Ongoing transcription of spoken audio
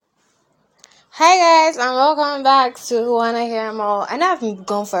Hi guys, and welcome back to Wanna Hear More. I know I've been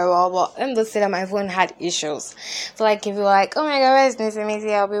gone for a while, but let me just say that my phone had issues. So if you're like, oh my god, where's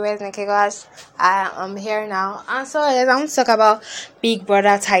Nisi? I'll be where's Nikki guys? I'm here now. And so guys, I want to talk about Big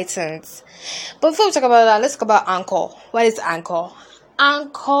Brother Titans. But before we talk about that, let's talk about Anchor. What is Anchor?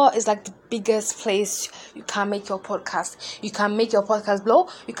 Anchor is like the biggest place you can make your podcast. You can make your podcast blow.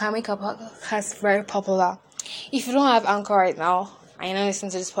 You can make your podcast very popular. If you don't have Anchor right now, and you're not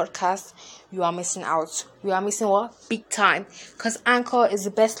listening to this podcast, you are missing out. You are missing what? Big time. Because Anchor is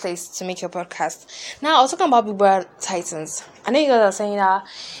the best place to make your podcast. Now, I was talking about Big Brother Titans. I know you guys are saying that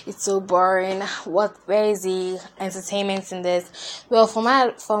it's so boring. Where is the entertainment in this? Well, for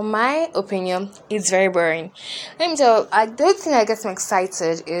my opinion, it's very boring. Let me tell you, the only thing that gets me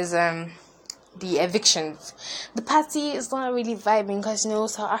excited is the evictions. The party is not really vibing because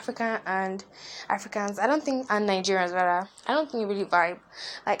South Africans, I don't think, and Nigerians rather, I don't think they really vibe.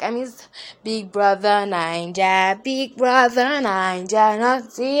 Like, I miss Big Brother Big Brother Naija, not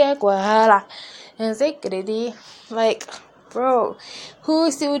the Kuala, and say like, bro, who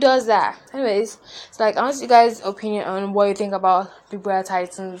still does that? Anyways, it's like, I want you guys' opinion on what you think about Big Brother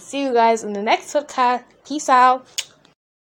Titans. See you guys in the next podcast. Peace out.